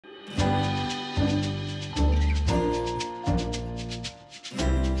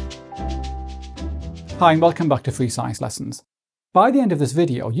Hi and welcome back to Free Science Lessons. By the end of this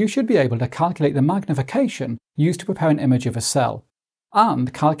video, you should be able to calculate the magnification used to prepare an image of a cell,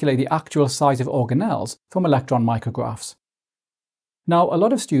 and calculate the actual size of organelles from electron micrographs. Now, a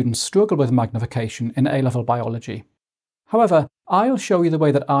lot of students struggle with magnification in A-level biology. However, I'll show you the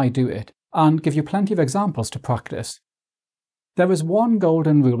way that I do it, and give you plenty of examples to practice. There is one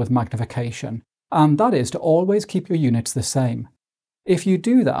golden rule with magnification, and that is to always keep your units the same. If you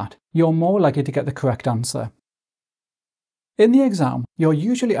do that, you're more likely to get the correct answer. In the exam, you're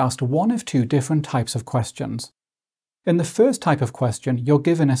usually asked one of two different types of questions. In the first type of question, you're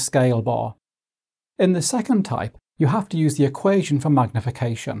given a scale bar. In the second type, you have to use the equation for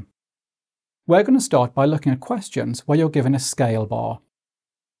magnification. We're going to start by looking at questions where you're given a scale bar.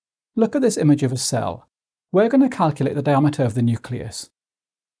 Look at this image of a cell. We're going to calculate the diameter of the nucleus.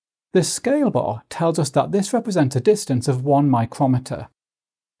 The scale bar tells us that this represents a distance of 1 micrometer.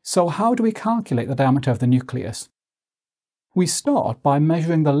 So how do we calculate the diameter of the nucleus? We start by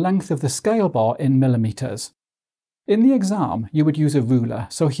measuring the length of the scale bar in millimeters. In the exam, you would use a ruler,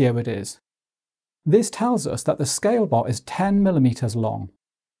 so here it is. This tells us that the scale bar is 10 millimeters long.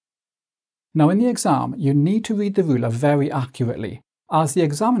 Now in the exam, you need to read the ruler very accurately, as the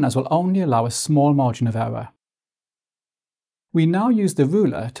examiners will only allow a small margin of error. We now use the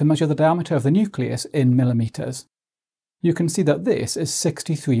ruler to measure the diameter of the nucleus in millimeters. You can see that this is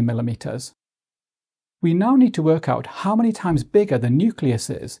 63 millimeters. We now need to work out how many times bigger the nucleus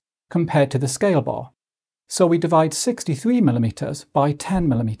is compared to the scale bar. So we divide 63 millimeters by 10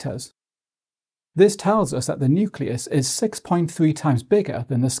 millimeters. This tells us that the nucleus is 6.3 times bigger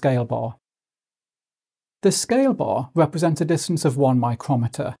than the scale bar. The scale bar represents a distance of 1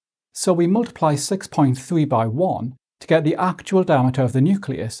 micrometer, so we multiply 6.3 by 1 to get the actual diameter of the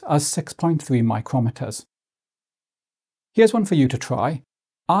nucleus as 6.3 micrometers. Here's one for you to try.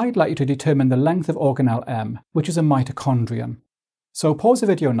 I'd like you to determine the length of organelle M, which is a mitochondrion. So pause the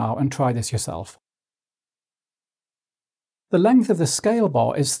video now and try this yourself. The length of the scale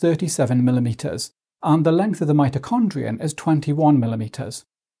bar is 37 millimeters, and the length of the mitochondrion is 21 millimeters.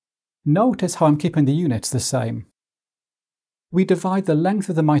 Notice how I'm keeping the units the same. We divide the length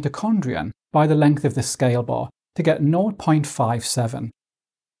of the mitochondrion by the length of the scale bar to get 0.57.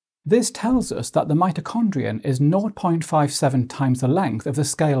 This tells us that the mitochondrion is 0.57 times the length of the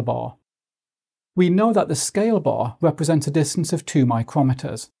scale bar. We know that the scale bar represents a distance of 2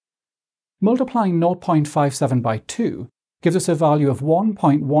 micrometers. Multiplying 0.57 by 2 gives us a value of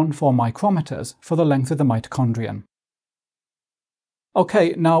 1.14 micrometers for the length of the mitochondrion.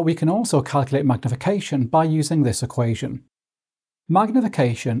 Okay, now we can also calculate magnification by using this equation.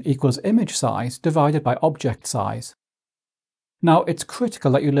 Magnification equals image size divided by object size. Now, it's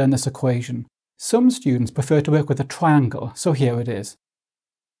critical that you learn this equation. Some students prefer to work with a triangle, so here it is.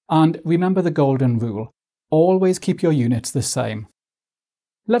 And remember the golden rule: always keep your units the same.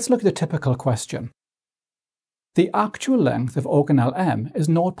 Let's look at a typical question. The actual length of organelle M is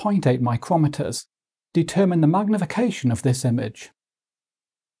 0.8 micrometers. Determine the magnification of this image.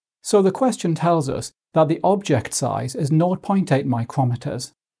 So the question tells us that the object size is 0.8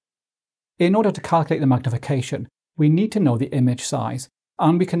 micrometers. In order to calculate the magnification, we need to know the image size,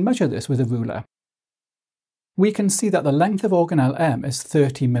 and we can measure this with a ruler. We can see that the length of organelle M is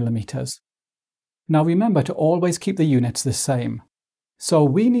 30 millimeters. Now remember to always keep the units the same. So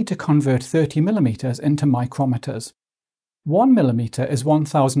we need to convert 30 millimeters into micrometers. 1 millimeter is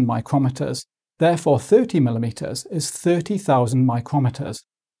 1,000 micrometers, therefore 30 millimeters is 30,000 micrometers.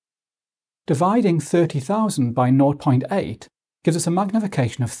 Dividing 30,000 by 0.8 gives us a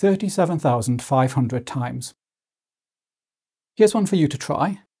magnification of 37,500 times. Here's one for you to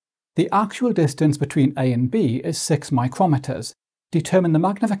try. The actual distance between A and B is 6 micrometers. Determine the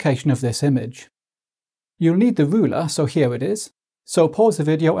magnification of this image. You'll need the ruler, so here it is. So pause the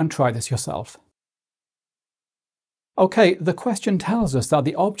video and try this yourself. Okay, the question tells us that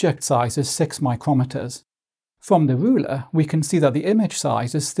the object size is 6 micrometers. From the ruler, we can see that the image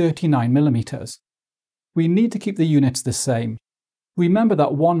size is 39 millimeters. We need to keep the units the same. Remember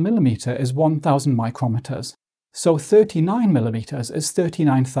that 1 millimeter is 1,000 micrometers, so 39 millimeters is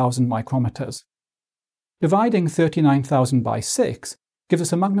 39,000 micrometers. Dividing 39,000 by 6 gives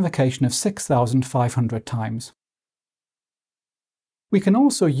us a magnification of 6,500 times. We can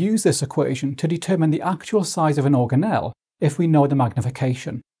also use this equation to determine the actual size of an organelle if we know the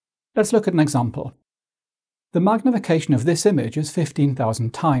magnification. Let's look at an example. The magnification of this image is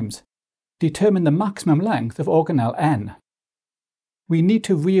 15,000 times. Determine the maximum length of organelle N. We need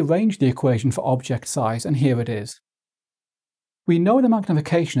to rearrange the equation for object size, and here it is. We know the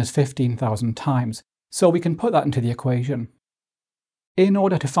magnification is 15,000 times, so we can put that into the equation. In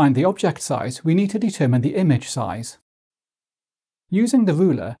order to find the object size, we need to determine the image size. Using the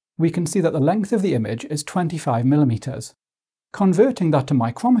ruler, we can see that the length of the image is 25 mm. Converting that to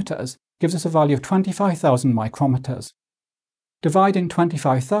micrometers gives us a value of 25,000 micrometers. Dividing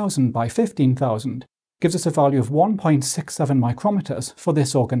 25,000 by 15,000 gives us a value of 1.67 micrometers for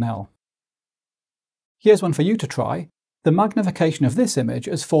this organelle. Here's one for you to try. The magnification of this image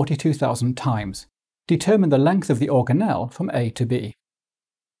is 42,000 times. Determine the length of the organelle from A to B.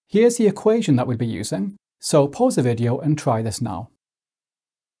 Here's the equation that we'll be using, so pause the video and try this now.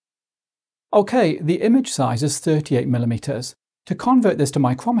 OK, the image size is 38 mm. To convert this to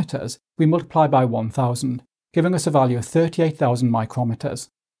micrometers, we multiply by 1000, giving us a value of 38,000 micrometers.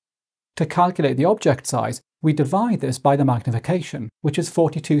 To calculate the object size, we divide this by the magnification, which is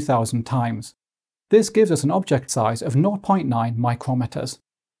 42,000 times. This gives us an object size of 0.9 micrometers.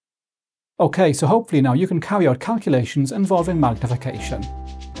 OK, so hopefully now you can carry out calculations involving magnification.